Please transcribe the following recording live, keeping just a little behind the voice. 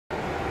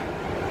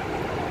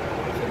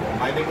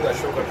My name is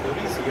Ashok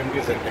Atluri,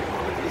 CMD Zen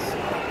Technologies.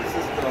 This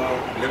is the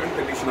 11th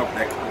edition of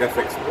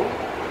Defexpo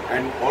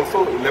and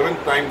also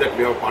 11th time that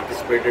we have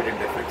participated in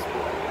Defexpo.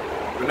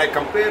 When I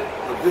compare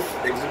this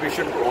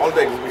exhibition to all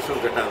the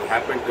exhibitions that have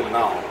happened till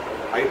now,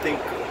 I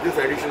think this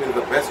edition is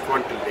the best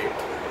one till date.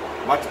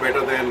 Much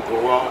better than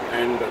Goa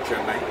and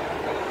Chennai.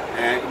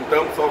 And in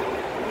terms of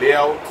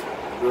layout,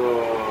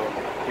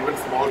 even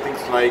small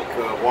things like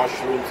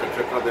washrooms,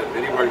 etc., they're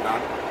very well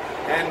done.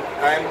 And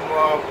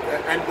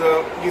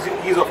the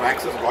ease of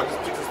access,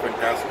 logistics is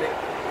fantastic.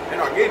 And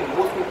again,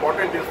 most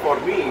important is for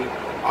me,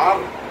 are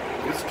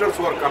visitors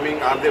who are coming,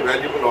 are they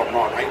valuable or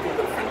not? I think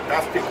the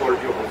fantastic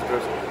quality of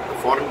visitors, the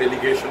foreign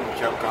delegation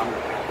which have come,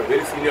 the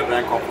very senior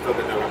rank officers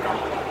that have come,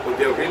 so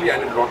they have really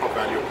added a lot of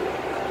value to it.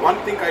 One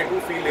thing I do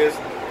feel is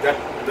that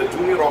the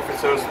junior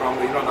officers from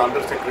the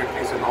under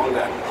secretaries and all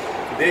that,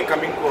 they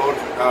coming to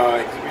our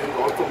exhibition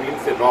also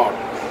means a lot.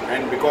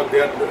 And because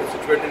they are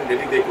situated in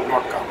Delhi, they could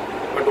not come.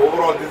 But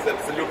overall, this is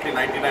absolutely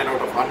 99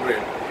 out of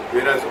 100,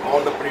 whereas all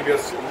the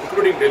previous,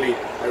 including Delhi,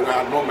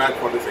 are no match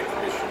for this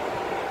exhibition.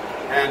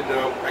 And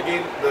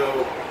again,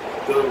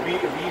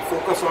 we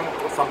focus on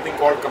something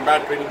called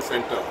Combat Training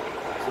Center.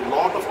 So a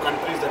lot of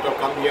countries that have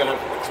come here have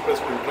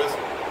expressed interest.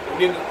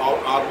 Indian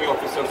Army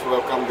officers who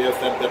have come, they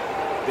have said that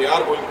they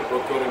are going to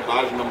procure in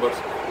large numbers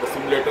the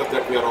simulators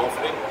that we are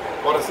offering,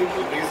 for a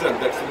simple reason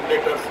that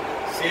simulators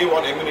save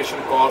on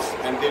ammunition costs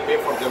and they pay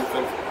for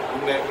themselves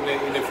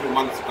in a few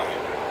months'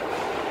 time.